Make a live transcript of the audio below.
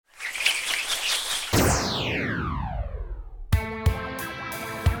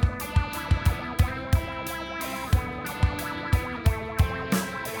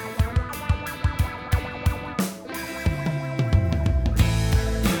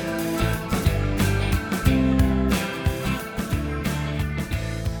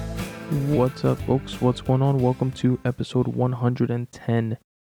What's up, folks? What's going on? Welcome to episode 110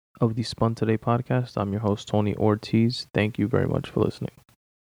 of the Spun Today podcast. I'm your host, Tony Ortiz. Thank you very much for listening.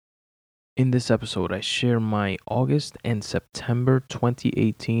 In this episode, I share my August and September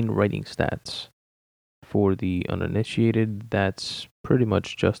 2018 writing stats. For the uninitiated, that's pretty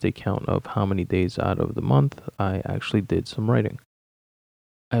much just a count of how many days out of the month I actually did some writing.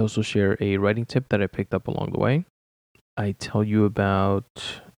 I also share a writing tip that I picked up along the way. I tell you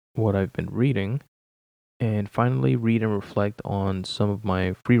about what I've been reading, and finally read and reflect on some of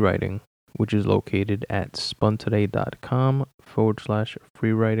my free writing, which is located at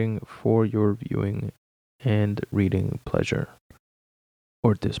spuntoday.com/free writing for your viewing and reading pleasure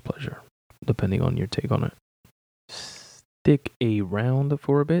or displeasure, depending on your take on it. Stick around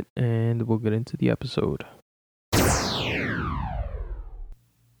for a bit and we'll get into the episode.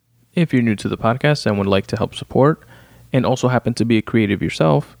 If you're new to the podcast and would like to help support, and also happen to be a creative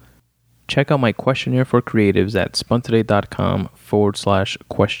yourself, check out my questionnaire for creatives at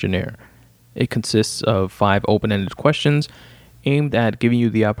spuntoday.com/questionnaire. It consists of 5 open-ended questions aimed at giving you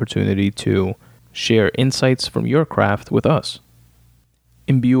the opportunity to share insights from your craft with us.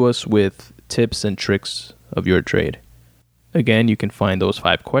 Imbue us with tips and tricks of your trade. Again, you can find those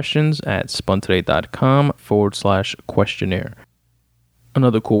 5 questions at spuntoday.com/questionnaire.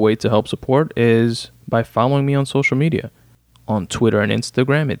 Another cool way to help support is by following me on social media. On Twitter and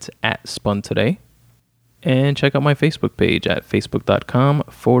Instagram, it's at spuntoday. And check out my Facebook page at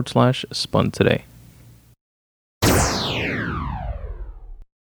facebook.com/spuntoday.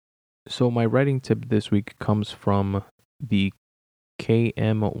 So my writing tip this week comes from the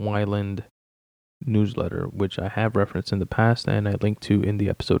KM Weiland newsletter, which I have referenced in the past and I linked to in the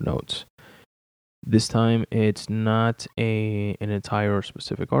episode notes. This time, it's not an entire or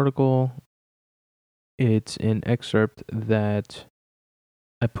specific article. It's an excerpt that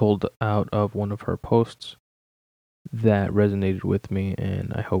I pulled out of one of her posts that resonated with me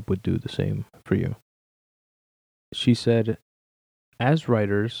and I hope would do the same for you. She said, "As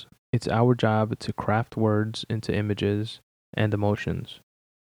writers, it's our job to craft words into images and emotions.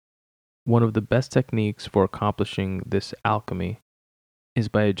 One of the best techniques for accomplishing this alchemy is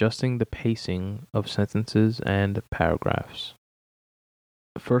by adjusting the pacing of sentences and paragraphs."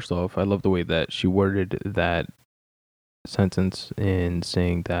 First off, I love the way that she worded that sentence in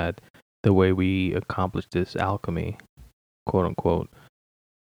saying that the way we accomplish this alchemy, quote unquote,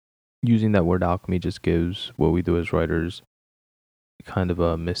 using that word alchemy just gives what we do as writers kind of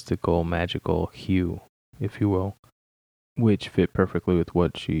a mystical, magical hue, if you will, which fit perfectly with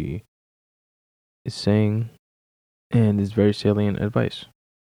what she is saying and is very salient advice.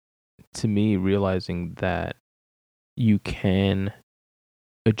 To me, realizing that you can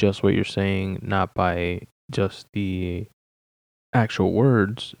adjust what you're saying, not by just the actual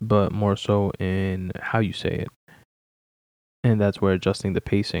words, but more so in how you say it. And that's where adjusting the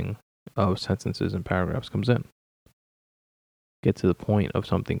pacing of sentences and paragraphs comes in. Get to the point of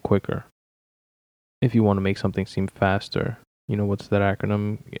something quicker. If you want to make something seem faster, what's that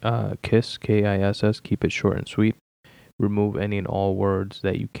acronym? KISS, KISS, keep it short and sweet. Remove any and all words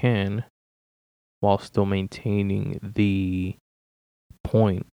that you can while still maintaining the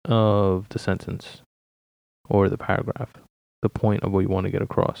point of the sentence or the paragraph, the point of what you want to get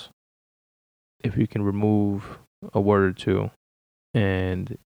across. If you can remove a word or two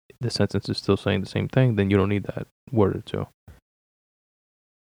and the sentence is still saying the same thing, then you don't need that word or two.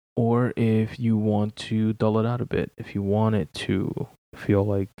 Or if you want to dull it out a bit, if you want it to feel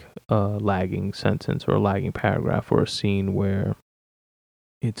like a lagging sentence or a lagging paragraph or a scene where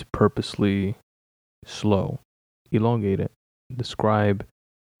it's purposely slow, elongate it, describe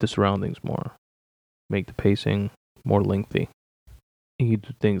the surroundings more, make the pacing more lengthy. You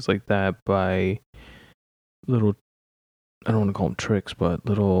do things like that by little, I don't want to call them tricks, but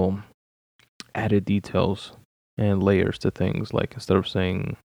little added details and layers to things. Like instead of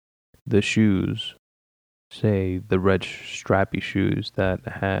saying the shoes, say the red strappy shoes that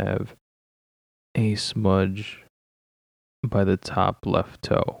have a smudge by the top left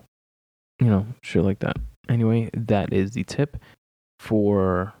toe. Shit like that. Anyway, that is the tip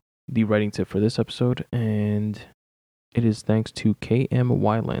for the writing tip for this episode, and it is thanks to KM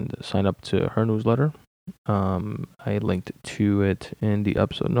Weiland. Sign up to her newsletter. I linked to it in the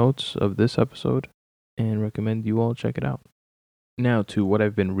episode notes of this episode and recommend you all check it out. Now to what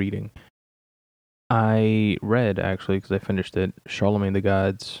I've been reading. I read, actually, because I finished it, Charlemagne the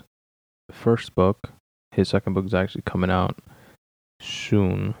God's first book. His second book is actually coming out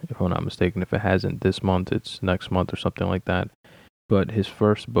soon, if I'm not mistaken. If it hasn't this month, it's next month or something like that. But his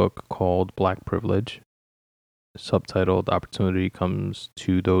first book, called Black Privilege, subtitled "Opportunity Comes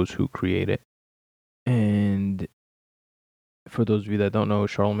to Those Who Create It." And for those of you that don't know,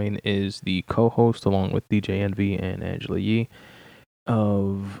 Charlemagne is the co-host along with DJ Envy and Angela Yee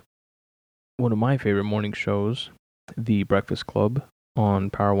of one of my favorite morning shows, The Breakfast Club, on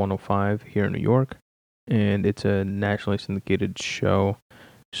Power 105 here in New York. And it's a nationally syndicated show,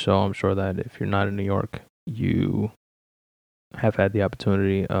 so I'm sure that if you're not in New York, you have had the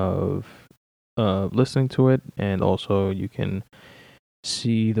opportunity of listening to it, and also you can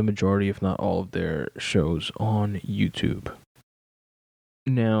see the majority, if not all, of their shows on YouTube.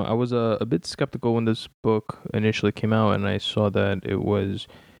 Now, I was a bit skeptical when this book initially came out, and I saw that it was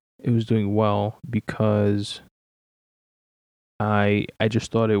doing well, because I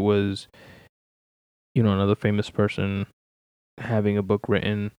just thought it was, another famous person having a book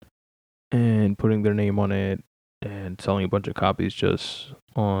written and putting their name on it and selling a bunch of copies just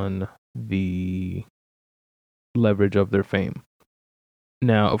on the leverage of their fame.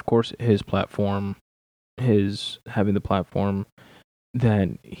 Now, of course, his platform, having the platform that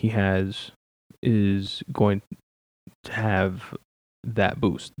he has, is going to have that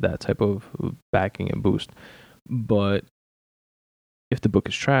boost, that type of backing and boost. But if the book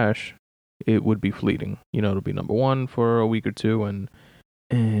is trash, it would be fleeting. It'll be number one for a week or two, and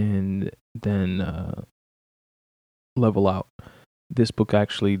then level out. This book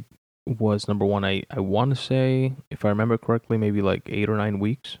actually was number one. I want to say, if I remember correctly, maybe like 8 or 9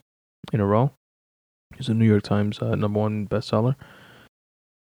 weeks in a row. It's a New York Times number one bestseller.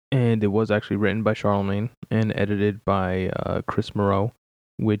 And it was actually written by Charlemagne and edited by Chris Moreau,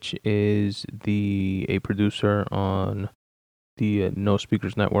 which is a producer on the No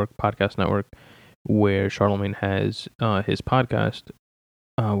Speakers Network, podcast network, where Charlemagne has his podcast,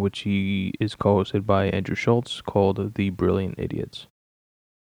 which he is co-hosted by Andrew Schultz, called The Brilliant Idiots.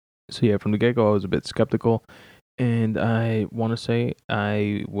 So yeah, from the get-go, I was a bit skeptical, and I want to say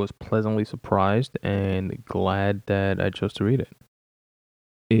I was pleasantly surprised and glad that I chose to read it.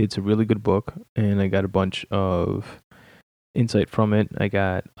 It's a really good book, and I got a bunch of insight from it. I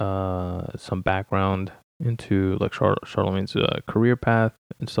got some background into like Charlemagne's career path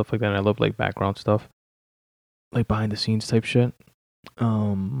and stuff like that. And I love like background stuff, like behind the scenes type shit.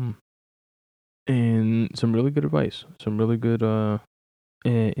 And some really good advice, some really good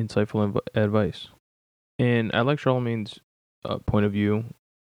insightful advice. And I like Charlemagne's point of view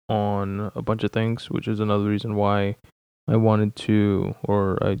on a bunch of things, which is another reason why I wanted to,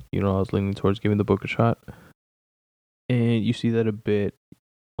 or I was leaning towards giving the book a shot. And you see that a bit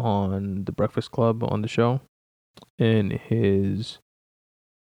on The Breakfast Club on the show, and his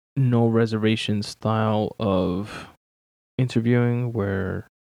no reservation style of interviewing, where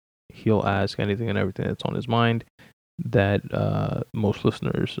he'll ask anything and everything that's on his mind that most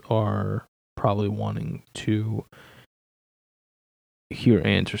listeners are probably wanting to hear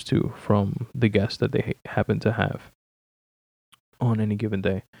answers to from the guests that they happen to have on any given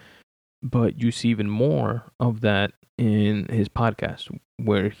day. But you see even more of that in his podcast,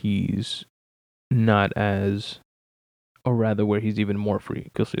 where he's not as, or rather where he's even more free,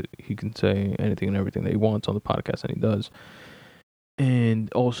 because he can say anything and everything that he wants on the podcast, and he does.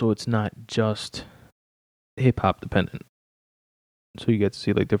 And also, it's not just hip-hop dependent. So you get to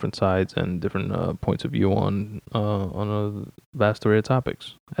see like different sides and different points of view on a vast array of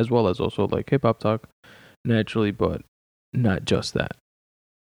topics, as well as also like hip-hop talk, naturally, but not just that.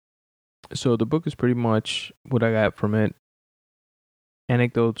 So the book is pretty much what I got from it: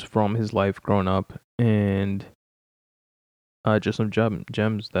 anecdotes from his life growing up, and just some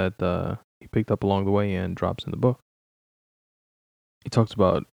gems that he picked up along the way and drops in the book. He talks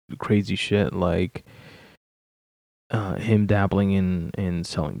about crazy shit like him dabbling in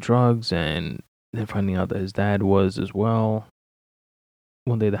selling drugs, and then finding out that his dad was as well.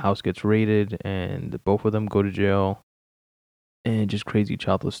 One day the house gets raided and both of them go to jail, and just crazy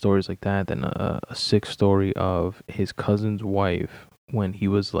childhood stories like that. Then a sick story of his cousin's wife when he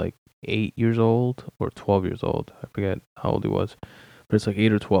was like 8 years old or 12 years old. I forget how old he was, but it's like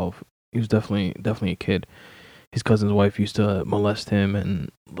 8 or 12. He was definitely a kid. His cousin's wife used to molest him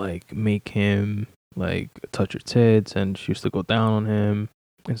and like make him like touch her tits, and she used to go down on him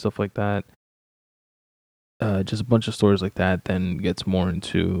and stuff like that. Just a bunch of stories like that. Then gets more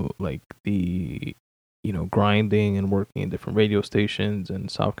into like the grinding and working in different radio stations in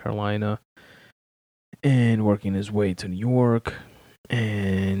South Carolina, and working his way to New York.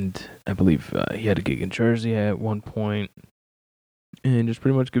 And I believe he had a gig in Jersey at one point, and just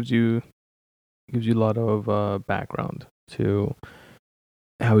pretty much gives you a lot of background to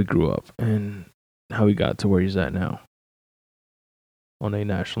how he grew up and how he got to where he's at now on a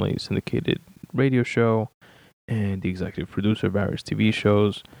nationally syndicated radio show, and the executive producer of various TV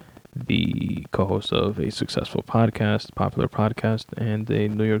shows, the co-host of a successful podcast, popular podcast, and a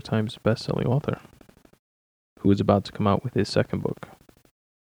New York Times best-selling author who is about to come out with his second book.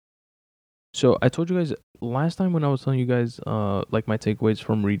 So I told you guys last time when I was telling you guys like my takeaways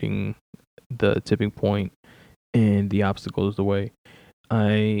from reading The Tipping Point and The Obstacle is the Way,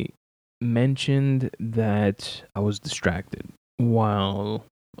 I mentioned that I was distracted while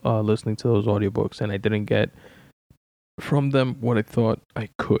listening to those audiobooks, and I didn't get from them what I thought I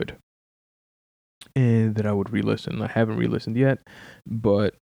could, and that I would re-listen. I haven't re-listened yet,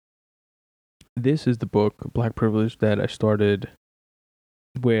 but this is the book, Black Privilege, that I started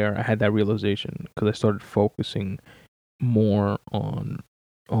where I had that realization because I started focusing more on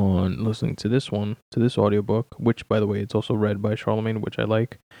listening to this audiobook, which by the way it's also read by Charlemagne, which I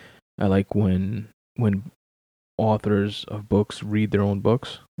like. I like when authors of books read their own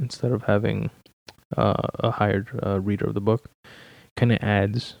books instead of having a hired reader of the book. Kind of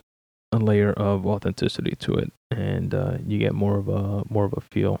adds a layer of authenticity to it, and you get more of a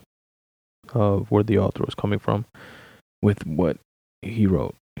feel of where the author was coming from with what he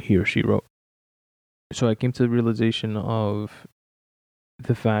or she wrote. So I came to the realization of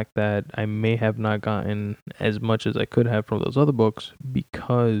the fact that I may have not gotten as much as I could have from those other books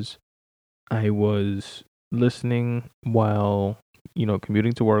because I was listening while,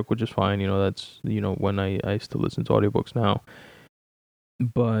 commuting to work, which is fine. That's, when I still listen to audiobooks now.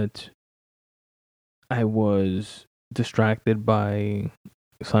 But I was distracted by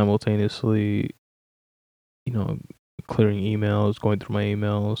simultaneously, clearing emails, going through my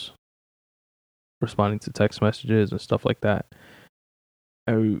emails, responding to text messages and stuff like that.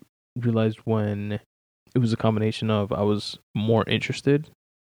 I realized when it was a combination of I was more interested,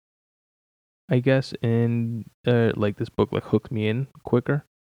 I guess, in like this book like hooked me in quicker,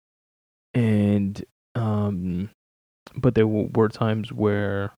 and but there were times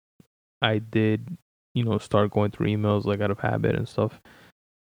where I did start going through emails like out of habit and stuff,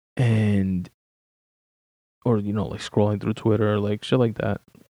 and or like scrolling through Twitter, like shit like that,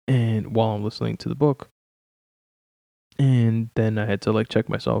 and while I'm listening to the book. And then I had to like check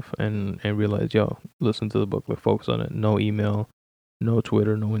myself and realize, yo, listen to the book, like focus on it. No email, no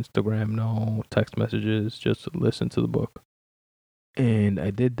Twitter, no Instagram, no text messages, just listen to the book. And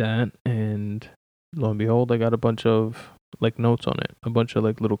I did that, and lo and behold, I got a bunch of like notes on it, a bunch of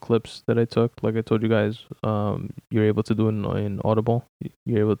like little clips that I took. Like I told you guys, you're able to do it in Audible.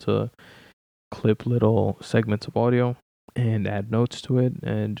 You're able to clip little segments of audio and add notes to it,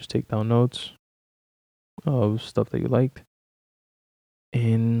 and just take down notes of stuff that you liked.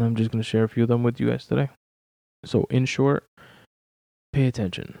 And I'm just going to share a few of them with you guys today. So, in short, pay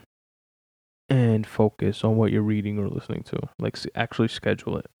attention and focus on what you're reading or listening to. Like, actually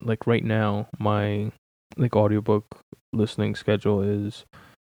schedule it. Like, right now, my like audiobook listening schedule is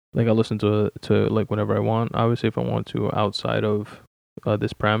like I listen to like whenever I want. Obviously, if I want to outside of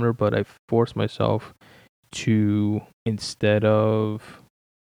this parameter, but I force myself to, instead of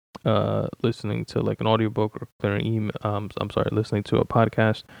listening to like an audiobook or clearing listening to a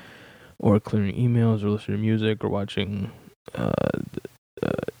podcast or clearing emails or listening to music or watching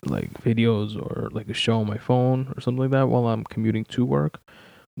like videos or like a show on my phone or something like that while I'm commuting to work,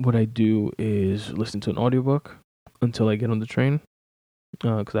 what I do is listen to an audiobook until I get on the train,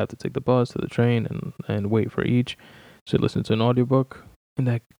 because I have to take the bus to the train and wait for each. So I listen to an audiobook, and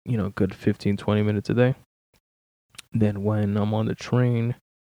that, good 15-20 minutes a day. Then when I'm on the train,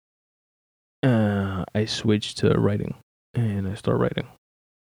 I switch to writing and I start writing.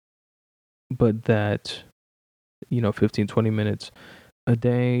 But that, 15-20 minutes a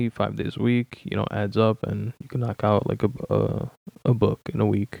day, 5 days a week, adds up, and you can knock out like a book in a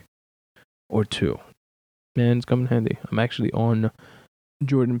week or two. And it's coming handy. I'm actually on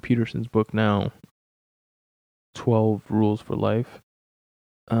Jordan Peterson's book now, 12 Rules for Life,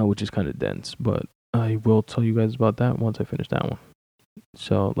 which is kind of dense, but I will tell you guys about that once I finish that one.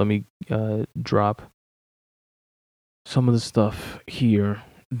 So let me drop some of the stuff here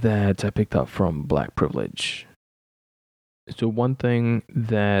that I picked up from Black Privilege. So one thing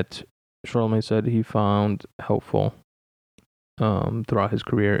that Charlemagne said he found helpful throughout his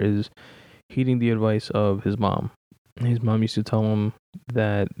career is heeding the advice of his mom. His mom used to tell him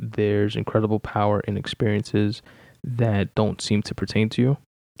that there's incredible power in experiences that don't seem to pertain to you.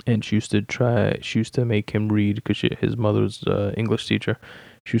 And she used to make him read, because his mother was an English teacher.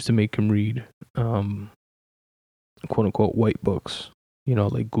 She used to make him read, quote unquote, white books,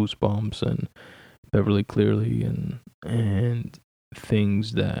 like Goosebumps and Beverly Clearly and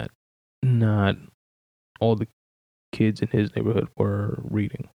things that not all the kids in his neighborhood were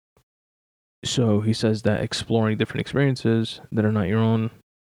reading. So he says that exploring different experiences that are not your own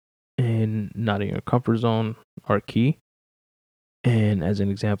and not in your comfort zone are key. And as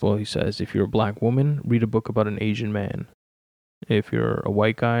an example, he says, if you're a black woman, read a book about an Asian man. If you're a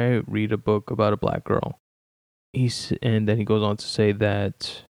white guy, read a book about a black girl. And then he goes on to say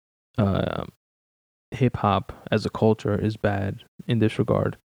that uh, hip hop as a culture is bad in this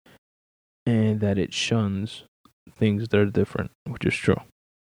regard, and that it shuns things that are different, which is true.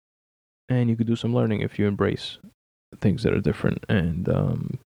 And you could do some learning if you embrace things that are different and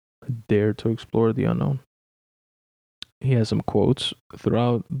dare to explore the unknown. He has some quotes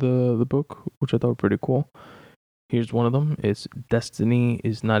throughout the book, which I thought were pretty cool. Here's one of them. It's destiny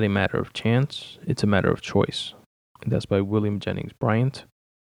is not a matter of chance, it's a matter of choice. And that's by William Jennings Bryant.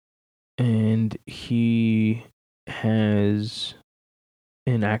 And he has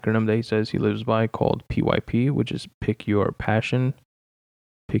an acronym that he says he lives by called PYP, which is pick your passion,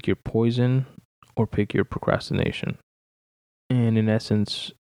 pick your poison, or pick your procrastination. And in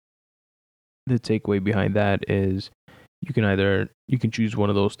essence, the takeaway behind that is you can choose one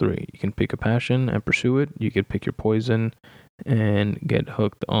of those three. You can pick a passion and pursue it. You can pick your poison and get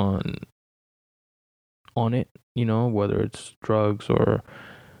hooked on it, whether it's drugs or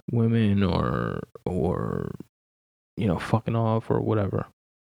women or fucking off or whatever.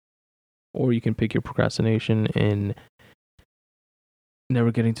 Or you can pick your procrastination and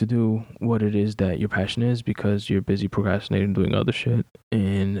never getting to do what it is that your passion is because you're busy procrastinating doing other shit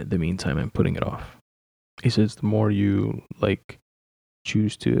in the meantime and putting it off. He says the more you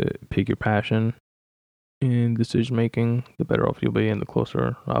choose to pick your passion in decision making, the better off you'll be and the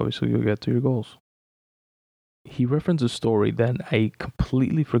closer obviously you'll get to your goals. He referenced a story that I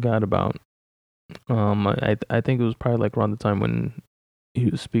completely forgot about. I think it was probably around the time when he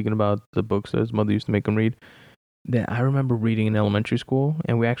was speaking about the books that his mother used to make him read, that I remember reading in elementary school,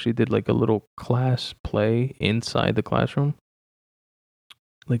 and we actually did a little class play inside the classroom.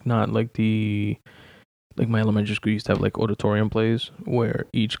 Not my elementary school used to have auditorium plays where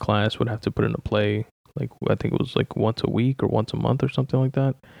each class would have to put in a play. I think it was once a week or once a month or something like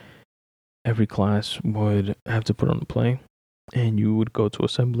that. Every class would have to put on a play, and you would go to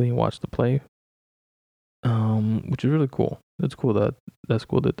assembly and watch the play. Which is really cool. It's cool that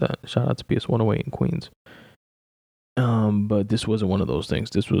school did that. Shout out to PS 108 in Queens. But this wasn't one of those things.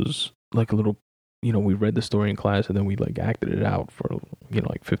 This was a little, we read the story in class and then we acted it out for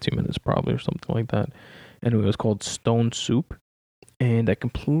 15 minutes probably or something like that. And it was called Stone Soup, and I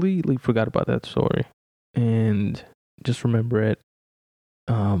completely forgot about that story and just remember it.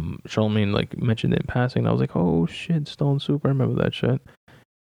 Charlemagne mentioned it in passing, and I was like, oh shit, Stone Soup, I remember that shit,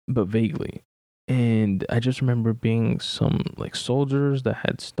 but vaguely. And I just remember being some soldiers that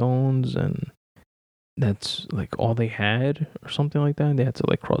had stones, and that's all they had or something like that. And they had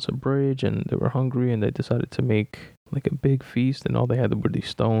to cross a bridge, and they were hungry, and they decided to make a big feast, and all they had were these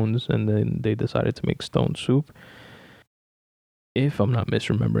stones, and then they decided to make stone soup. If I'm not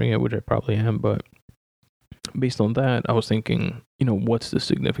misremembering it, which I probably am, but based on that, I was thinking, what's the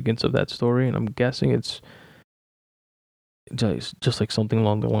significance of that story? And I'm guessing it's just something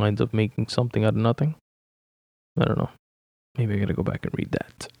along the lines of making something out of nothing. I don't know. Maybe I gotta go back and read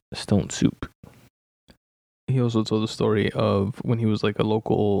that. Stone Soup. He also told the story of when he was a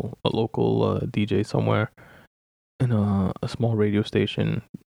local DJ somewhere in a small radio station,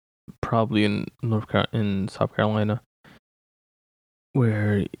 probably in South Carolina,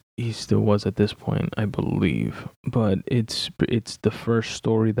 where he still was at this point, I believe. But it's the first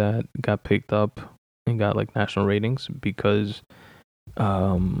story that got picked up and got national ratings because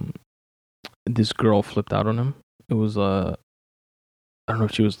this girl flipped out on him. It was I don't know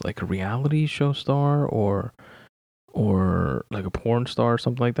if she was a reality show star or a porn star or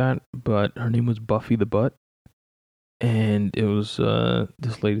something like that, but her name was Buffy the Butt, and it was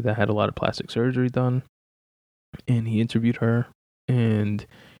this lady that had a lot of plastic surgery done, and he interviewed her, and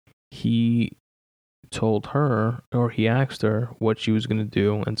he told her, or he asked her what she was going to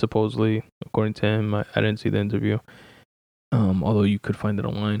do, and supposedly, according to him, I didn't see the interview, although you could find it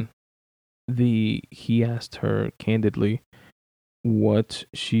online, he asked her candidly what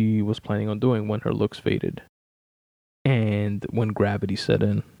she was planning on doing when her looks faded and when gravity set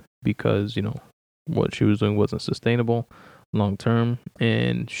in, because what she was doing wasn't sustainable long term,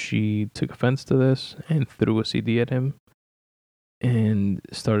 and she took offense to this and threw a CD at him and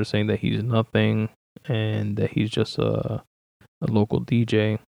started saying that he's nothing and that he's just a local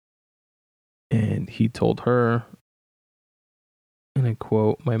DJ. And he told her, and I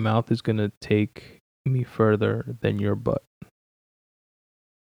quote, "My mouth is gonna take me further than your butt."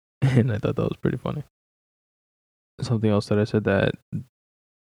 And I thought that was pretty funny. Something else that I said that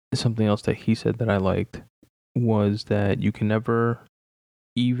something else that he said that I liked was that you can never,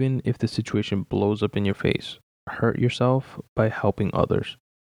 even if the situation blows up in your face, hurt yourself by helping others.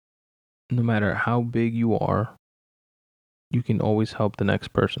 No matter how big you are, you can always help the next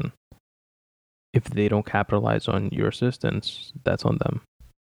person. If they don't capitalize on your assistance, that's on them.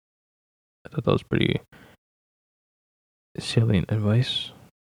 I thought that was pretty salient advice.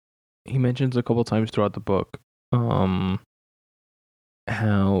 He mentions a couple times throughout the book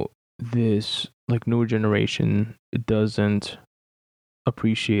how this like newer generation doesn't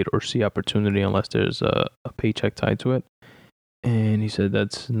appreciate or see opportunity unless there's a paycheck tied to it. And he said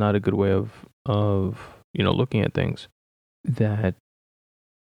that's not a good way of looking at things. That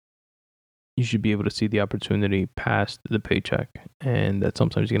you should be able to see the opportunity past the paycheck, and that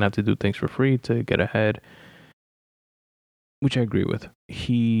sometimes you're gonna have to do things for free to get ahead, which I agree with.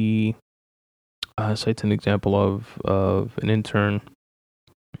 He cites an example of an intern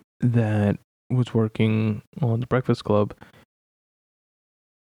that was working on the Breakfast Club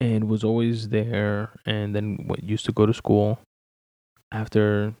and was always there, and then used to go to school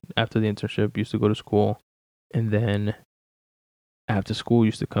after the internship, used to go to school, and then after school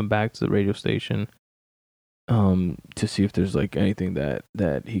used to come back to the radio station to see if there's like anything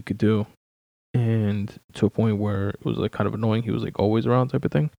that he could do, and to a point where it was like kind of annoying. He was like always around type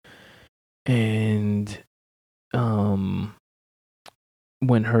of thing. And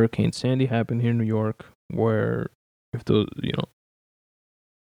when Hurricane Sandy happened here in New York, where if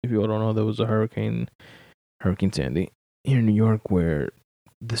you all don't know, there was a Hurricane Sandy here in New York where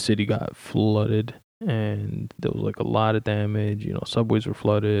the city got flooded and there was like a lot of damage. Subways were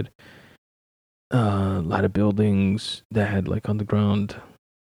flooded, a lot of buildings that had like underground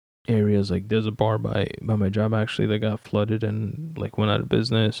areas. Like there's a bar by my job actually that got flooded and like went out of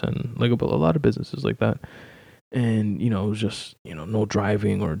business, and like a lot of businesses like that. And it was just no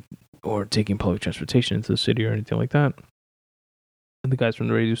driving or taking public transportation into the city or anything like that. And the guys from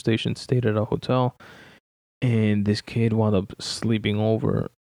the radio station stayed at a hotel, and this kid wound up sleeping over,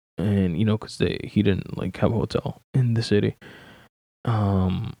 and because he didn't like have a hotel in the city,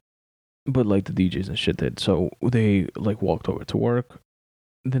 but like the DJs and shit did. So they like walked over to work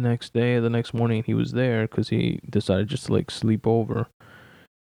the next morning. He was there because he decided just to like sleep over,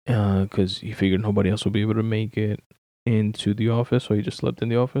 because he figured nobody else would be able to make it into the office, so he just slept in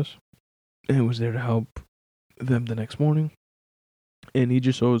the office and was there to help them the next morning. And he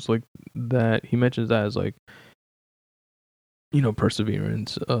just shows like that. He mentions that as like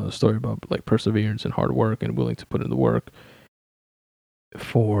perseverance, story about like perseverance and hard work and willing to put in the work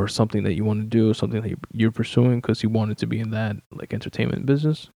for something that you want to do, something that you're pursuing, because he wanted to be in that like entertainment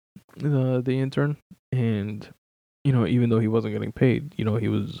business, the intern. And even though he wasn't getting paid, he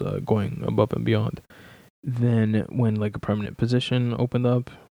was going above and beyond. Then when like a permanent position opened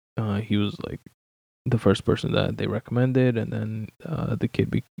up, he was like the first person that they recommended, and then the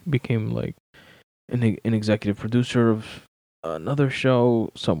kid became like an executive producer of another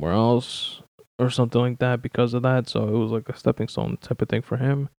show somewhere else or something like that because of that. So it was like a stepping stone type of thing for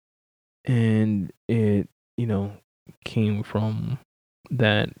him, and it came from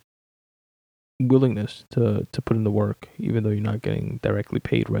that willingness to put in the work, even though you're not getting directly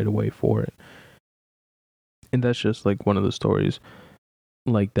paid right away for it. And that's just like one of the stories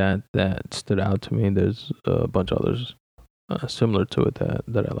like that stood out to me. There's a bunch of others similar to it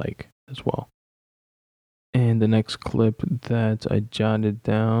that I like as well. And the next clip that I jotted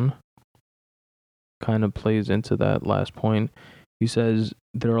down kind of plays into that last point. He says,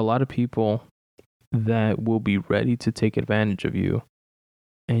 there are a lot of people that will be ready to take advantage of you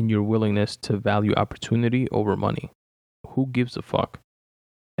and your willingness to value opportunity over money. Who gives a fuck?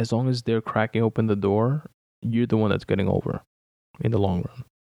 As long as they're cracking open the door, you're the one that's getting over in the long run.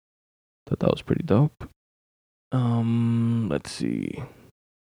 Thought that was pretty dope. Let's see.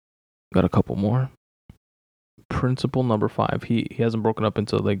 Got a couple more. Principle number 5. He hasn't broken up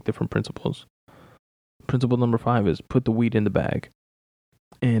into like different principles. Principle number 5 is put the weed in the bag.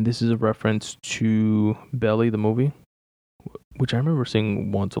 And this is a reference to Belly, the movie, which I remember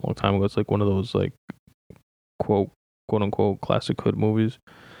seeing once a long time ago. It's like one of those like quote unquote classic hood movies.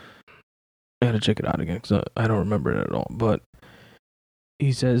 I gotta check it out again because I don't remember it at all. But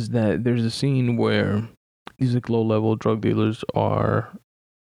he says that there's a scene where these like low level drug dealers are,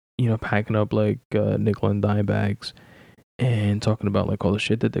 packing up like nickel and dime bags and talking about like all the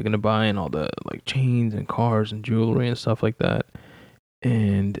shit that they're gonna buy and all the like chains and cars and jewelry and stuff like that.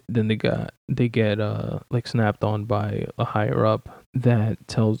 And then they get like snapped on by a higher up that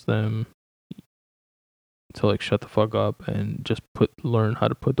tells them to like shut the fuck up and just learn how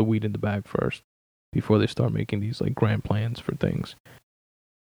to put the weed in the bag first before they start making these like grand plans for things.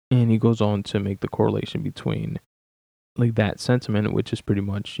 And he goes on to make the correlation between like that sentiment, which is pretty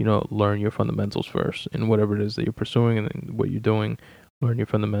much, learn your fundamentals first and whatever it is that you're pursuing and then what you're doing, learn your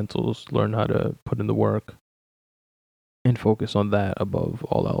fundamentals, learn how to put in the work and focus on that above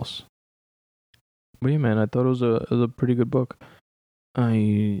all else. But yeah, man, I thought it was a pretty good book.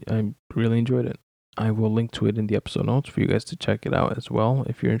 I really enjoyed it. I will link to it in the episode notes for you guys to check it out as well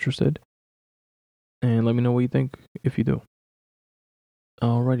if you're interested. And let me know what you think if you do.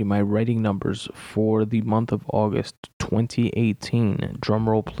 Alrighty, my writing numbers for the month of August 2018.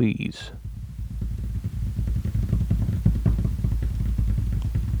 Drumroll, please.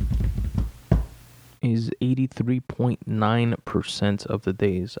 Is 83.9% of the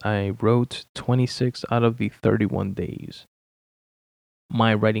days. I wrote 26 out of the 31 days.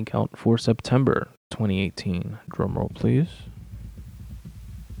 My writing count for September 2018. Drumroll, please.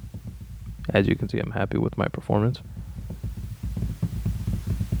 As you can see, I'm happy with my performance.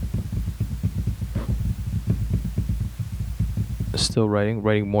 Still writing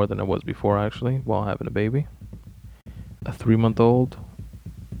more than I was before, actually, while having a baby. A 3-month-old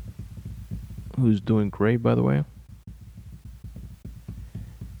who's doing great, by the way.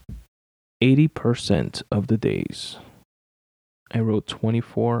 80% of the days. I wrote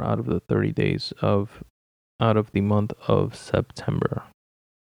 24 out of the 30 days out of the month of September.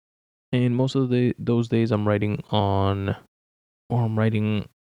 And most of those days I'm writing and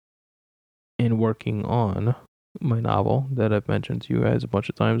working on my novel that I've mentioned to you guys a bunch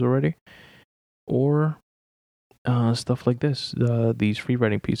of times already, or stuff like this, these free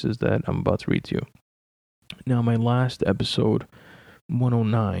writing pieces that I'm about to read to you. Now, my last episode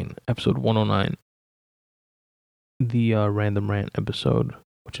 109, the random rant episode,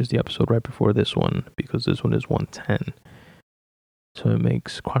 which is the episode right before this one, because this one is 110. So it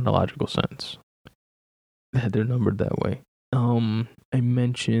makes chronological sense that they're numbered that way. I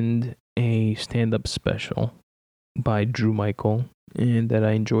mentioned a stand-up special by Drew Michael, and that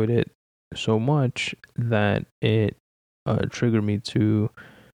I enjoyed it so much that it triggered me to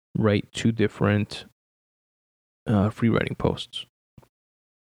write 2 different free writing posts.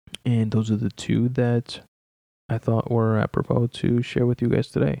 And those are the 2 that I thought were apropos to share with you guys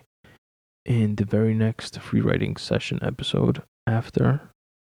today. In the very next free writing session episode after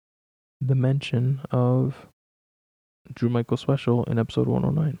the mention of Drew Michael special in episode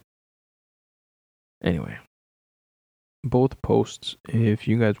 109. Anyway, both posts, if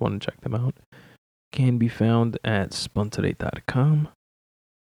you guys want to check them out, can be found at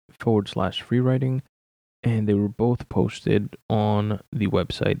spuntoday.com/free writing. And they were both posted on the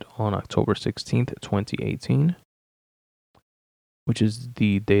website on October 16th, 2018, which is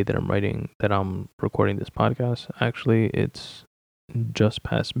the day that I'm recording this podcast. Actually, it's just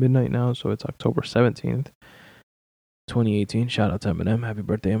past midnight now, so it's October 17th, 2018. Shout out to Eminem. Happy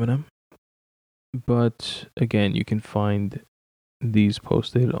birthday, Eminem. But again, you can find these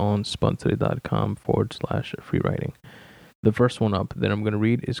posted on spuntoday.com/free writing. The first one up that I'm going to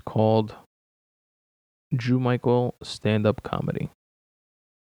read is called Drew Michael stand-up comedy.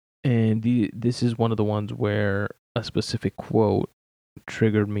 And this is one of the ones where a specific quote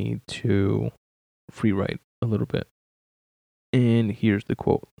triggered me to free write a little bit. And here's the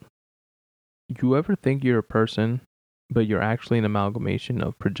quote. You ever think you're a person, but you're actually an amalgamation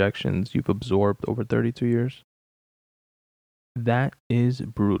of projections you've absorbed over 32 years? That is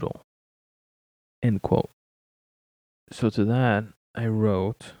brutal. End quote. So to that, I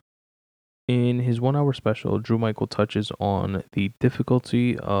wrote, in his 1-hour special, Drew Michael touches on the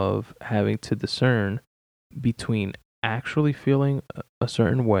difficulty of having to discern between actually feeling a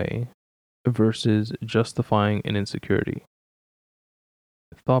certain way versus justifying an insecurity.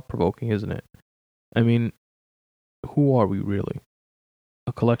 Thought-provoking, isn't it? I mean, who are we really?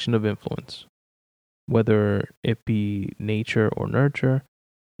 A collection of influence. Whether it be nature or nurture,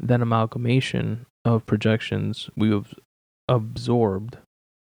 that amalgamation of projections we've absorbed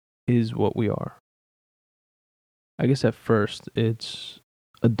is what we are. I guess at first it's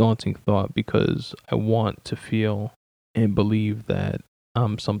a daunting thought because I want to feel and believe that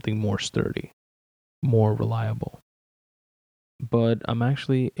I'm something more sturdy, more reliable. But I'm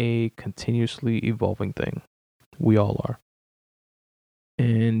actually a continuously evolving thing. We all are.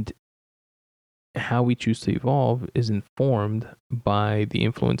 And how we choose to evolve is informed by the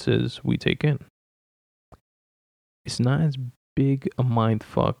influences we take in. It's not as big a mind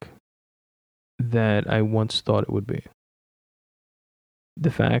fuck that I once thought it would be.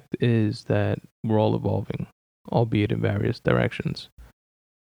 The fact is that we're all evolving, albeit in various directions.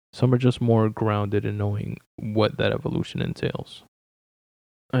 Some are just more grounded in knowing what that evolution entails.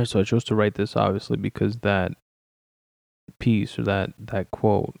 Alright, so I chose to write this obviously because that piece or that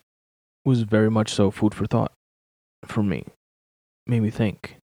quote was very much so food for thought for me. Made me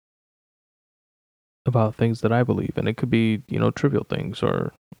think about things that I believe, and it could be, trivial things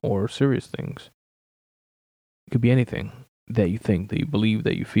or serious things. It could be anything that you think, that you believe,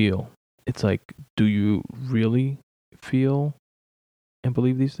 that you feel. It's like, do you really feel and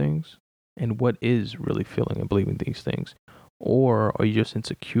believe these things? And what is really feeling and believing these things? Or are you just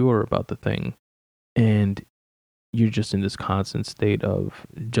insecure about the thing and you're just in this constant state of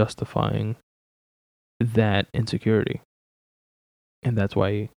justifying that insecurity? And that's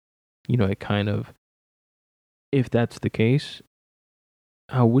why, it kind of, if that's the case,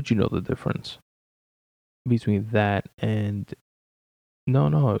 how would you know the difference between that and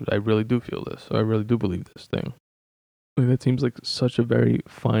no, I really do feel this. I really do believe this thing. Like, that seems like such a very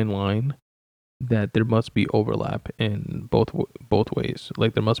fine line that there must be overlap in both ways.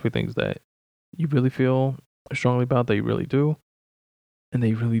 Like, there must be things that you really feel strongly about, that you really do, and that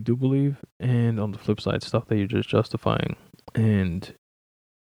you really do believe, and on the flip side, stuff that you're just justifying, and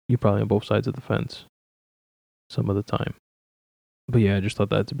you're probably on both sides of the fence some of the time. But yeah, I just thought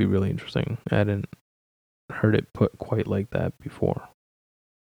that to be really interesting. I hadn't heard it put quite like that before.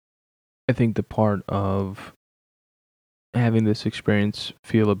 I think the part of having this experience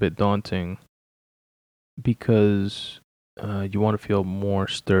feel a bit daunting because you want to feel more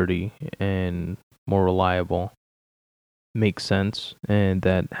sturdy and more reliable makes sense, and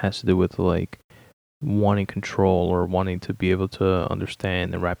that has to do with like wanting control or wanting to be able to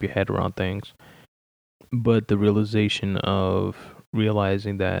understand and wrap your head around things. But the realization of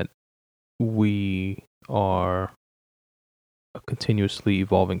realizing that we are a continuously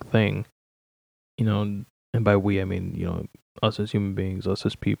evolving thing, and by we I mean, us as human beings, us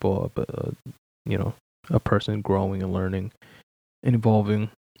as people, but a person growing and learning and evolving,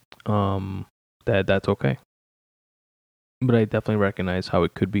 that's okay. But I definitely recognize how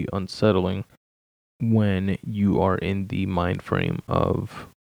it could be unsettling when you are in the mind frame of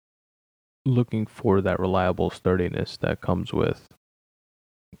looking for that reliable sturdiness that comes with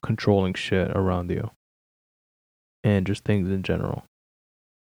controlling shit around you and just things in general.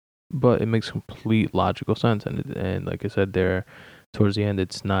 But it makes complete logical sense, and like I said there, towards the end,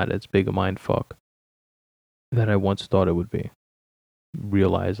 it's not as big a mind fuck that I once thought it would be.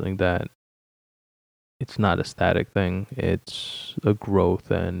 Realizing that it's not a static thing, it's a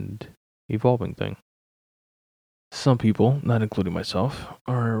growth and evolving thing. Some people, not including myself,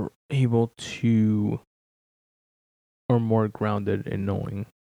 are able to, or more grounded in knowing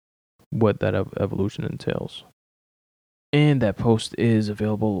what that evolution entails. And that post is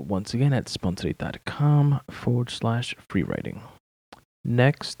available once again at spuntoday.com/free writing.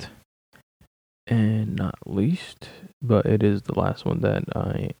 Next, and not least, but it is the last one that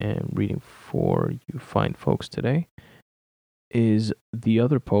I am reading for you fine folks today, is the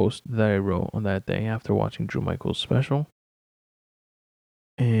other post that I wrote on that day after watching Drew Michaels' special.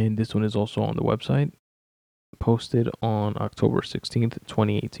 And this one is also on the website, posted on October 16th,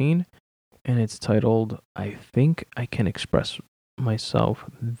 2018. And it's titled, I Think I Can Express Myself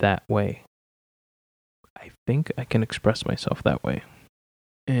That Way. I think I can express myself that way.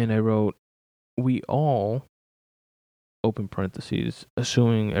 And I wrote, we all, open parentheses,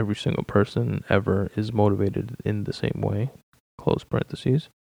 assuming every single person ever is motivated in the same way, close parentheses,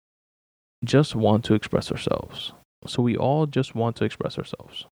 just want to express ourselves. So we all just want to express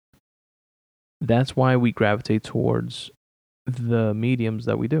ourselves. That's why we gravitate towards the mediums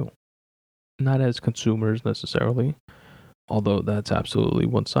that we do. Not as consumers necessarily, although that's absolutely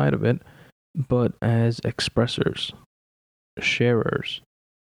one side of it, but as expressors, sharers.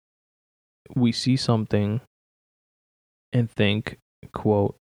 We see something and think,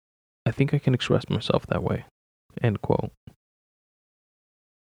 quote, I think I can express myself that way, end quote.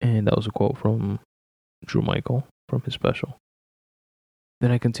 And that was a quote from Drew Michael from his special.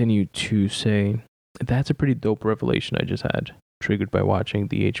 Then I continued to say, that's a pretty dope revelation I just had, triggered by watching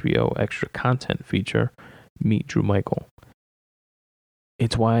the HBO extra content feature, Meet Drew Michael.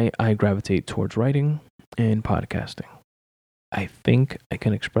 It's why I gravitate towards writing and podcasting. I think I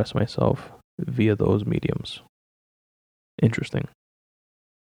can express myself via those mediums. Interesting.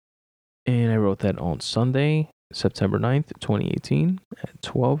 And I wrote that on Sunday, September 9th, 2018 at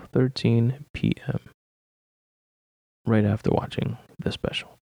 12:13 p.m. right after watching the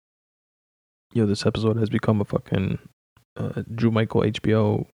special. Yo, this episode has become a fucking Drew Michael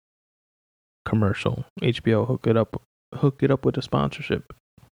HBO commercial. HBO, hook it up with a sponsorship.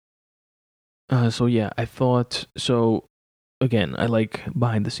 So yeah, I thought, so again, I like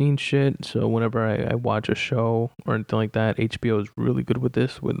behind the scenes shit. So whenever I watch a show or anything like that, HBO is really good with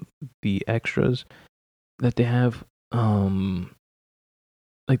this, with the extras that they have. Like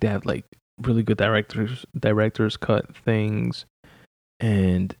they have like really good directors cut things,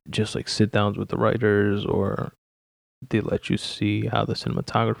 and just like sit downs with the writers, or they let you see how the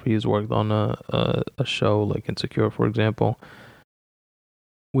cinematography is worked on a show like Insecure, for example,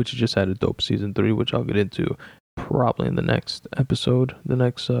 which just had a dope season 3, which I'll get into probably in the next episode, the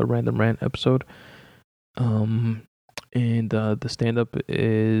next random rant episode. And the stand up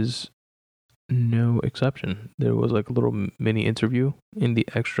is no exception. There was like a little mini interview in the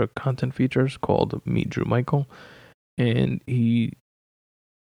extra content features called Meet Drew Michael, and he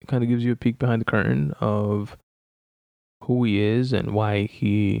kind of gives you a peek behind the curtain of who he is and why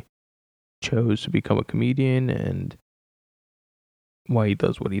he chose to become a comedian and why he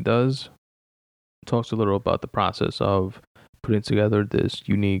does what he does. Talks a little about the process of putting together this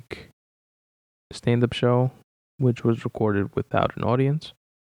unique stand-up show, which was recorded without an audience,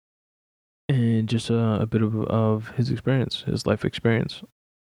 and just a bit of his experience, his life experience.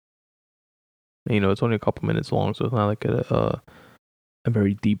 And, you know, it's only a couple minutes long, so it's not like a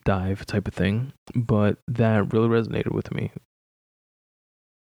very deep dive type of thing, but that really resonated with me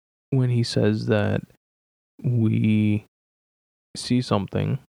when he says that we see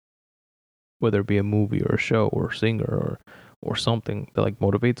something, whether it be a movie or a show or a singer or something that like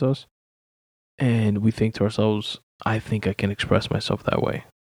motivates us, and we think to ourselves, I think I can express myself that way.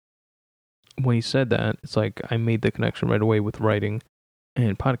 When he said that, it's like I made the connection right away with writing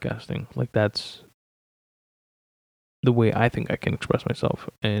and podcasting. Like that's the way I think I can express myself.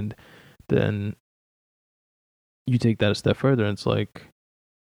 And then you take that a step further, and it's like,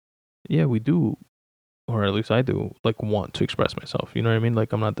 yeah, we do, or at least I do, like want to express myself. You know what I mean?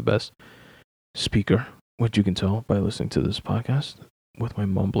 Like I'm not the best speaker, which you can tell by listening to this podcast with my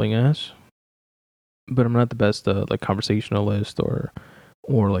mumbling ass. But I'm not the best like conversationalist or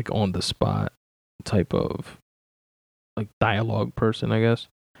like on the spot type of like dialogue person, I guess.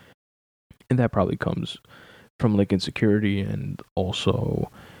 And that probably comes from like insecurity and also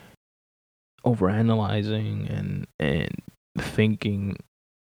overanalyzing and thinking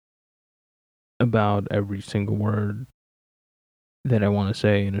about every single word that I want to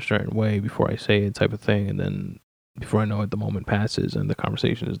say in a certain way before I say it, type of thing. And then before I know it, the moment passes and the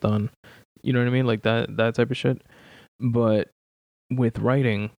conversation is done. You know what I mean? Like that type of shit. But with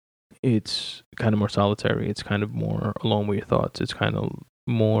writing, it's kind of more solitary. It's kind of more alone with your thoughts. It's kind of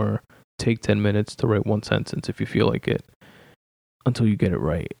more take 10 minutes to write one sentence if you feel like it, until you get it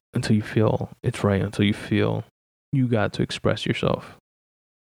right, until you feel it's right, until you feel you got to express yourself.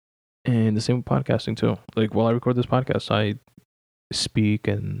 And the same with podcasting too. Like while I record this podcast, I speak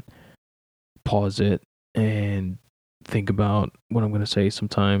and pause it and think about what I'm going to say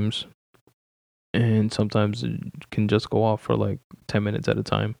sometimes. And sometimes it can just go off for like 10 minutes at a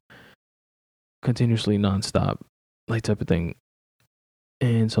time, continuously nonstop, like type of thing.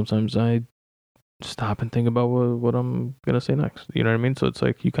 And sometimes I stop and think about what I'm going to say next. You know what I mean? So it's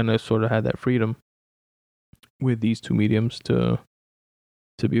like you kind of sort of had that freedom with these two mediums to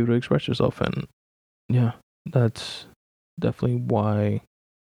be able to express yourself. And yeah, that's definitely why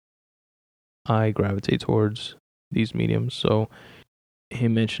I gravitate towards these mediums. So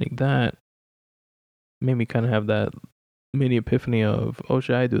him mentioning that made me kind of have that mini epiphany of, oh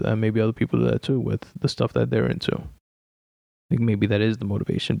shit, I do that. Maybe other people do that too with the stuff that they're into. Like maybe that is the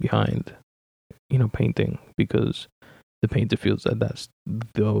motivation behind, you know, painting, because the painter feels that that's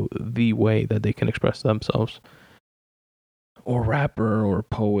the way that they can express themselves. Or rapper or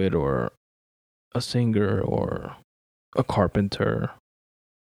poet or a singer or a carpenter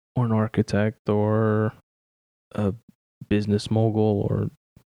or an architect or a business mogul or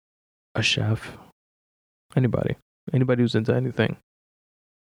a chef. Anybody who's into anything.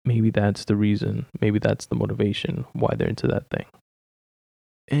 Maybe that's the reason, maybe that's the motivation why they're into that thing.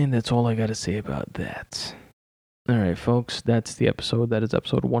 And that's all I gotta say about that. Alright, folks, that's the episode. That is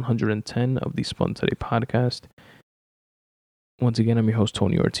episode 110 of the Spun Today podcast. Once again, I'm your host,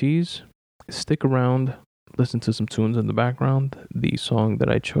 Tony Ortiz. Stick around, listen to some tunes in the background. The song that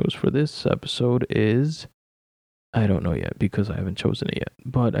I chose for this episode is, I don't know yet because I haven't chosen it yet,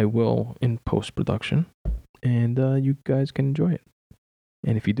 but I will in post-production, and you guys can enjoy it.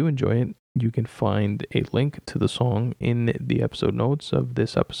 And if you do enjoy it, you can find a link to the song in the episode notes of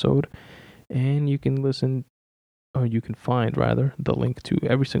this episode, and you can listen, or you can find rather, the link to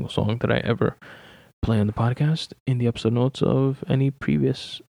every single song that I ever play on the podcast in the episode notes of any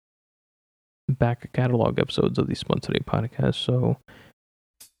previous back catalog episodes of the Spun Today podcast. So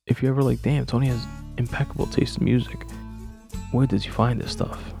if you're ever like, damn, Tony has impeccable taste in music, where did you find this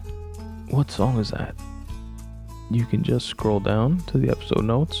stuff? What song is that? You can just scroll down to the episode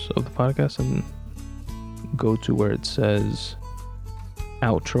notes of the podcast and go to where it says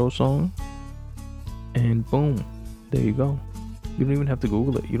outro song, and boom, there you go. You don't even have to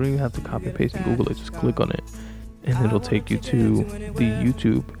Google it. You don't even have to copy paste and Google it. Just click on it, and it'll take you to the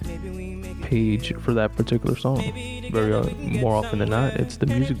YouTube page for that particular song. More often than not, it's the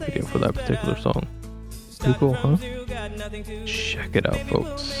music video for that particular song. Pretty cool, huh? Check it out,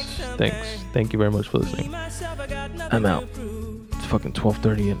 folks. Thank you very much for listening. I'm out. It's fucking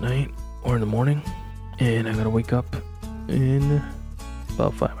 12:30 at night or in the morning, and I gotta wake up in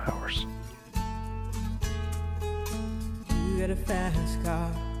about 5 hours. You got a fast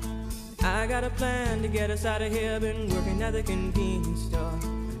car. I got a plan to get us out of here. Been working at the convenience store.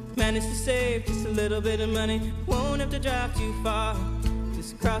 Managed to save just a little bit of money. Won't have to drive too far.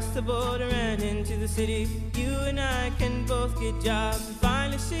 Just cross the border and into the city. You and I can both get jobs and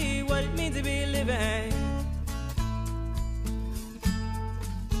finally see what it means to be living.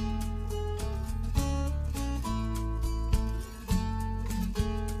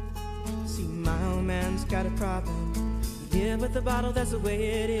 See, my old man's got a problem. Yeah, but the bottle, that's the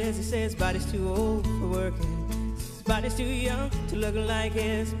way it is. He says his body's too old for working. His body's too young to look like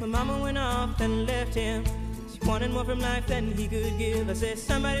his. My mama went off and left him. She wanted more from life than he could give. I said,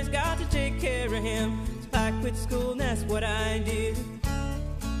 somebody's got to take care of him. So I quit school and that's what I did.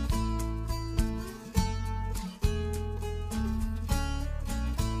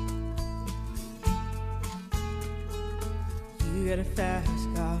 You got a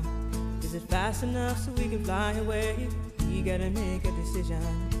fast car. Is it fast enough so we can fly away? You gotta make a decision.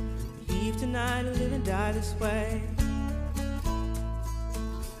 Leave tonight or live and die this way.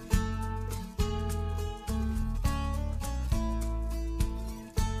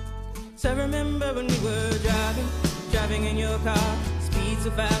 So I remember when we were driving in your car. Speed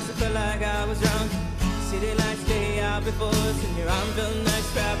so fast I felt like I was drunk. City lights day out before us, and your arm felt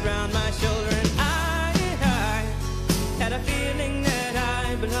nice wrapped around my shoulder. And I had a feeling that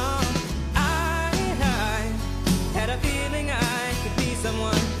I belonged. Had a feeling I could be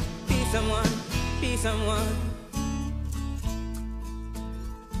someone, be someone, be someone.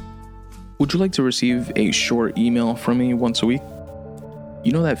 Would you like to receive a short email from me once a week?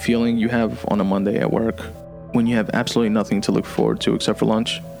 You know that feeling you have on a Monday at work when you have absolutely nothing to look forward to except for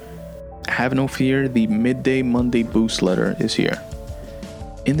lunch? Have no fear, the Midday Monday Boost letter is here.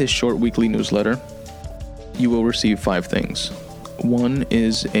 In this short weekly newsletter, you will receive 5 things. 1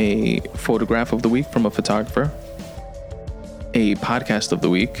 is a photograph of the week from a photographer. A podcast of the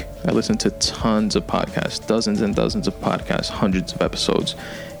week. I listen to tons of podcasts, dozens and dozens of podcasts, hundreds of episodes,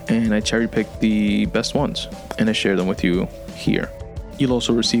 and I cherry pick the best ones and I share them with you here. You'll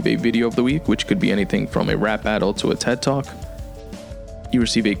also receive a video of the week, which could be anything from a rap battle to a TED Talk. You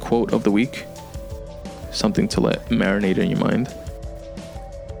receive a quote of the week, something to let marinate in your mind,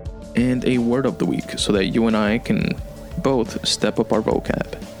 and a word of the week so that you and I can both step up our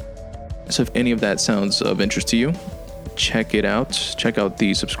vocab. So if any of that sounds of interest to you, check it out. Check out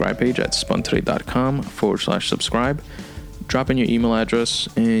the subscribe page at spuntoday.com/subscribe. Drop in your email address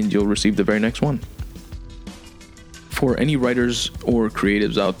and you'll receive the very next one. For any writers or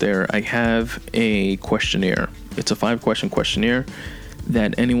creatives out there, I have a questionnaire. It's a 5-question questionnaire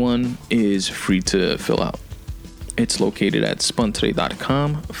that anyone is free to fill out. It's located at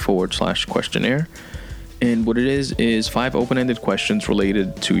spuntoday.com/questionnaire. And what it is 5 open-ended questions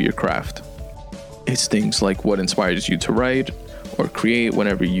related to your craft. It's things like what inspires you to write or create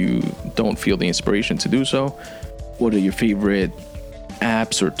whenever you don't feel the inspiration to do so. What are your favorite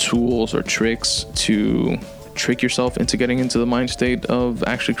apps or tools or tricks to trick yourself into getting into the mind state of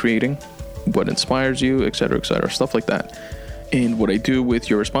actually creating? What inspires you, etc., stuff like that. And what I do with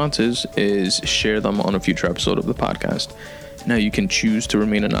your responses is share them on a future episode of the podcast. Now you can choose to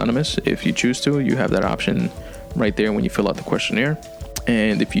remain anonymous. If you choose to, you have that option right there when you fill out the questionnaire.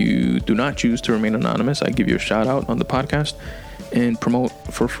 And if you do not choose to remain anonymous, I give you a shout out on the podcast and promote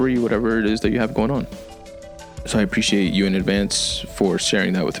for free whatever it is that you have going on. So I appreciate you in advance for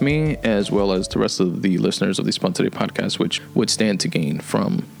sharing that with me, as well as the rest of the listeners of the Spun Today podcast, which would stand to gain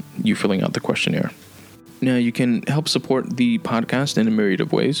from you filling out the questionnaire. Now you can help support the podcast in a myriad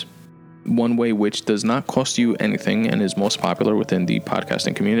of ways. One way, which does not cost you anything and is most popular within the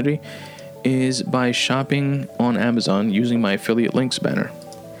podcasting community, is by shopping on Amazon using my affiliate links banner.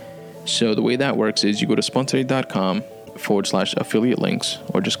 So the way that works is you go to spuntoday.com/affiliate links,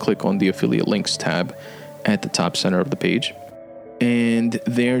 or just click on the affiliate links tab at the top center of the page. And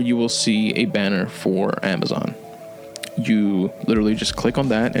there you will see a banner for Amazon. You literally just click on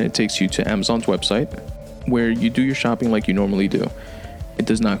that and it takes you to Amazon's website where you do your shopping like you normally do. It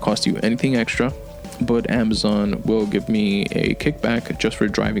does not cost you anything extra, but Amazon will give me a kickback just for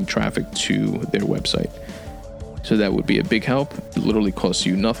driving traffic to their website. So that would be a big help. It literally costs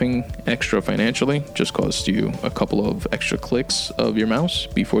you nothing extra financially, just costs you a couple of extra clicks of your mouse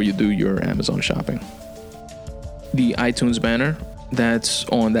before you do your Amazon shopping. The iTunes banner that's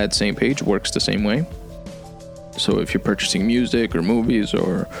on that same page works the same way. So if you're purchasing music or movies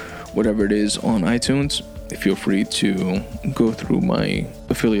or whatever it is on iTunes, feel free to go through my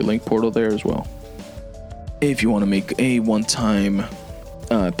affiliate link portal there as well. If you want to make a one-time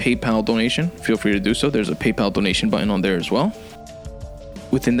PayPal donation, feel free to do so. There's a PayPal donation button on there as well.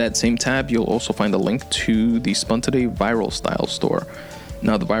 Within that same tab, you'll also find a link to the Spun Today Viral Style store.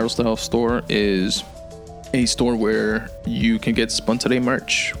 Now, the Viral Style store is a store where you can get Spun Today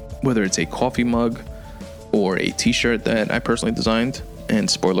merch, whether it's a coffee mug or a t-shirt that I personally designed. And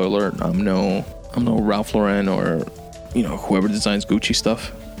spoiler alert, I'm no Ralph Lauren or, whoever designs Gucci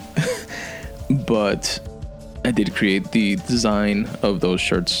stuff. But I did create the design of those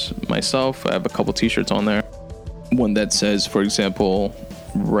shirts myself. I have a couple t-shirts on there. One that says, for example,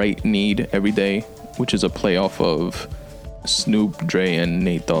 Right Need Every Day, which is a play off of Snoop, Dre, and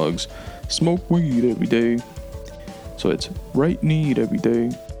Nate Dogg's Smoke Weed Every Day. So it's Right Need Every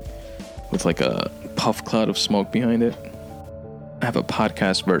Day with like a puff cloud of smoke behind it. I have a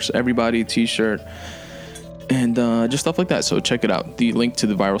Podcast Versus Everybody t-shirt and just stuff like that. So check it out. The link to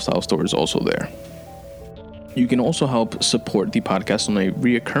the Viral Style store is also there. You can also help support the podcast on a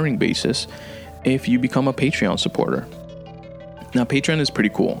reoccurring basis if you become a Patreon supporter. Now, Patreon is pretty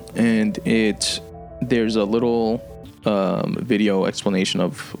cool, and there's a little video explanation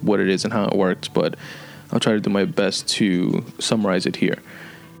of what it is and how it works, but I'll try to do my best to summarize it here.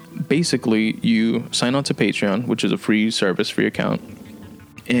 Basically, you sign on to Patreon, which is a free service, free account,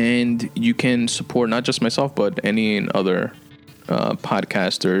 and you can support not just myself, but any other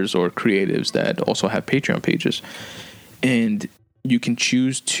podcasters or creatives that also have Patreon pages. And you can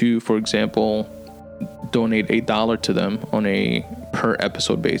choose to, for example, donate $1 to them on a per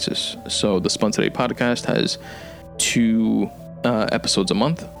episode basis. So the Spun Today podcast has 2 episodes a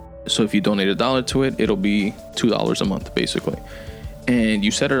month. So if you donate $1 to it, it'll be $2 a month, basically. And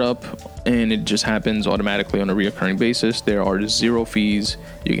you set it up, and it just happens automatically on a reoccurring basis. There are 0 fees.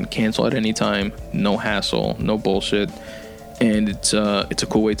 You can cancel at any time. No hassle, no bullshit. And it's a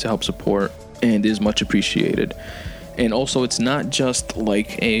cool way to help support, and is much appreciated. And also, it's not just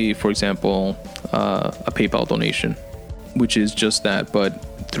like for example, a PayPal donation, which is just that, but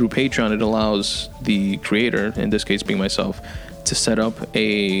through Patreon, it allows the creator, in this case being myself, to set up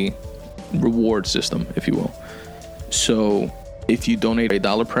a reward system, if you will. So if you donate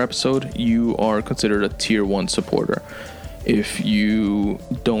 $1 per episode, you are considered a tier 1 supporter. If you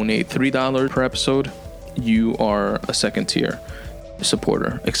donate $3 per episode, you are a second tier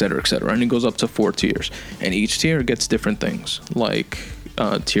supporter, etc., etc. And it goes up to 4 tiers, and each tier gets different things. Like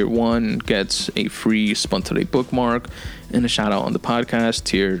tier 1 gets a free Spun Today bookmark and a shout out on the podcast.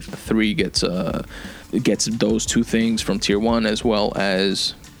 Tier 3 gets those 2 things from tier 1, as well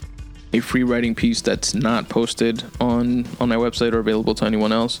as a free writing piece that's not posted on my website or available to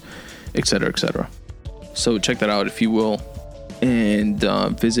anyone else, etc., etc. So check that out if you will. And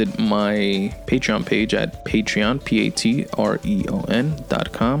visit my Patreon page at Patreon,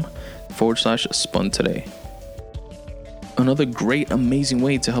 patreon.com/Spun Today. Another great, amazing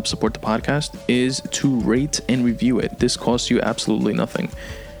way to help support the podcast is to rate and review it. This costs you absolutely nothing.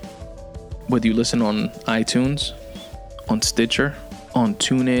 Whether you listen on iTunes, on Stitcher, on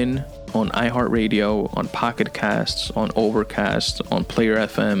TuneIn, on iHeartRadio, on Pocket Casts, on Overcast, on Player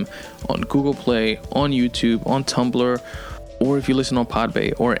FM, on Google Play, on YouTube, on Tumblr, or if you listen on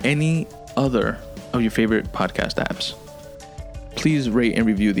Podbay or any other of your favorite podcast apps. Please rate and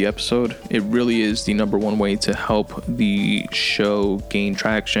review the episode. It really is the number one way to help the show gain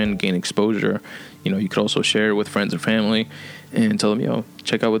traction, gain exposure. You could also share it with friends and family and tell them,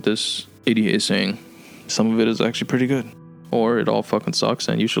 check out what this idiot is saying. Some of it is actually pretty good. Or it all fucking sucks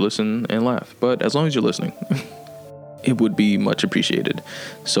and you should listen and laugh. But as long as you're listening, it would be much appreciated.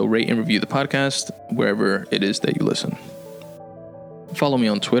 So rate and review the podcast wherever it is that you listen. Follow me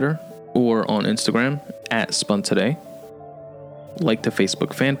on Twitter or on Instagram at Spun Today. Like the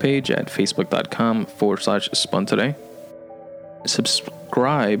Facebook fan page at facebook.com/Spun Today.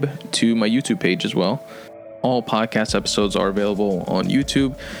 Subscribe to my YouTube page as well. All podcast episodes are available on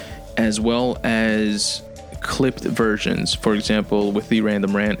YouTube, as well as clipped versions. For example, with the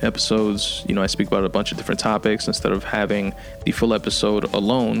Random Rant episodes, I speak about a bunch of different topics instead of having the full episode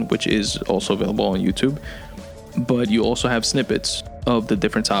alone, which is also available on YouTube. But you also have snippets of the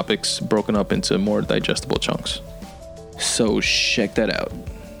different topics broken up into more digestible chunks. So check that out.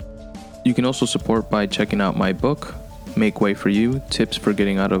 You can also support by checking out my book, Make Way for You, Tips for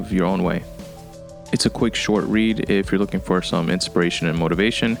Getting Out of Your Own Way. It's a quick, short read if you're looking for some inspiration and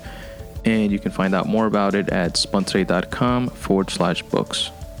motivation, and you can find out more about it at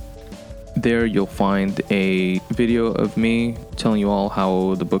spuntoday.com/books. There you'll find a video of me telling you all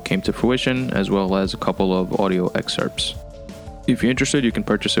how the book came to fruition, as well as a couple of audio excerpts. If you're interested, you can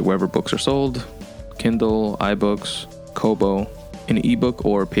purchase it wherever books are sold: Kindle, iBooks, Kobo, in ebook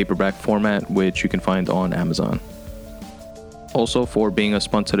or paperback format, which you can find on Amazon. Also, for being a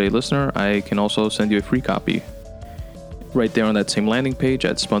Spun Today listener, I can also send you a free copy. Right there on that same landing page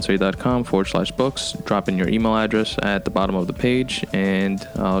at spuntoday.com/books, drop in your email address at the bottom of the page, and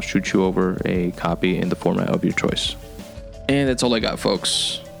I'll shoot you over a copy in the format of your choice. And that's all I got,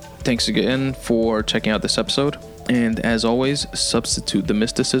 folks. Thanks again for checking out this episode. And as always, substitute the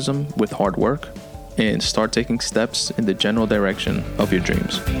mysticism with hard work and start taking steps in the general direction of your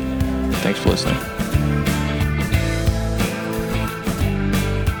dreams. Thanks for listening.